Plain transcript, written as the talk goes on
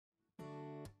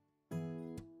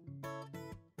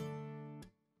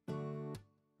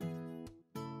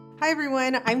Hi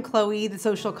everyone, I'm Chloe, the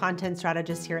social content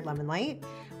strategist here at Lemon Light.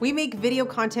 We make video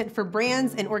content for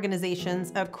brands and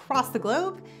organizations across the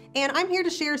globe, and I'm here to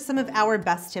share some of our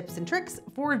best tips and tricks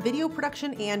for video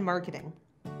production and marketing.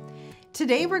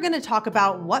 Today we're going to talk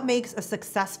about what makes a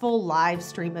successful live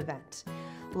stream event.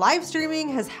 Live streaming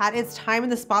has had its time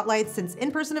in the spotlight since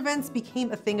in-person events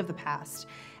became a thing of the past,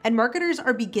 and marketers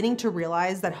are beginning to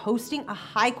realize that hosting a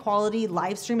high-quality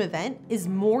live stream event is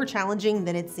more challenging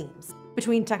than it seems.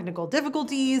 Between technical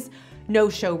difficulties,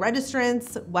 no-show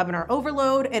registrants, webinar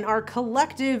overload, and our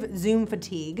collective Zoom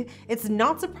fatigue, it's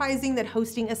not surprising that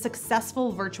hosting a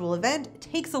successful virtual event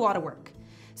takes a lot of work.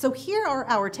 So here are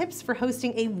our tips for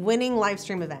hosting a winning live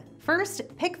stream event. First,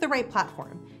 pick the right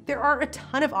platform. There are a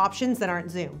ton of options that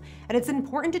aren't Zoom, and it's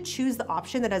important to choose the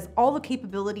option that has all the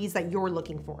capabilities that you're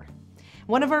looking for.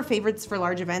 One of our favorites for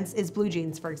large events is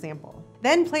BlueJeans, for example.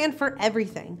 Then plan for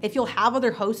everything. If you'll have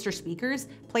other hosts or speakers,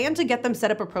 plan to get them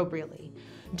set up appropriately.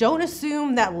 Don't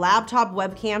assume that laptop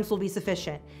webcams will be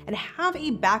sufficient, and have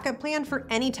a backup plan for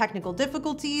any technical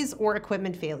difficulties or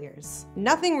equipment failures.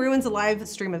 Nothing ruins a live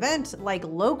stream event like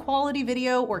low quality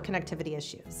video or connectivity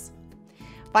issues.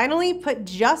 Finally, put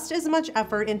just as much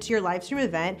effort into your live stream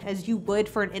event as you would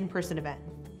for an in-person event.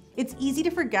 It's easy to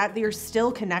forget that you're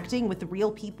still connecting with real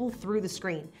people through the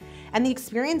screen, and the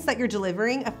experience that you're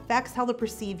delivering affects how they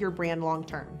perceive your brand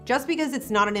long-term. Just because it's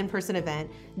not an in-person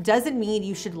event doesn't mean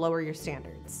you should lower your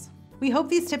standards. We hope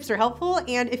these tips are helpful,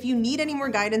 and if you need any more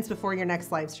guidance before your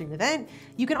next live stream event,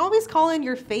 you can always call in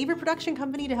your favorite production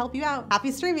company to help you out.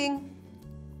 Happy streaming!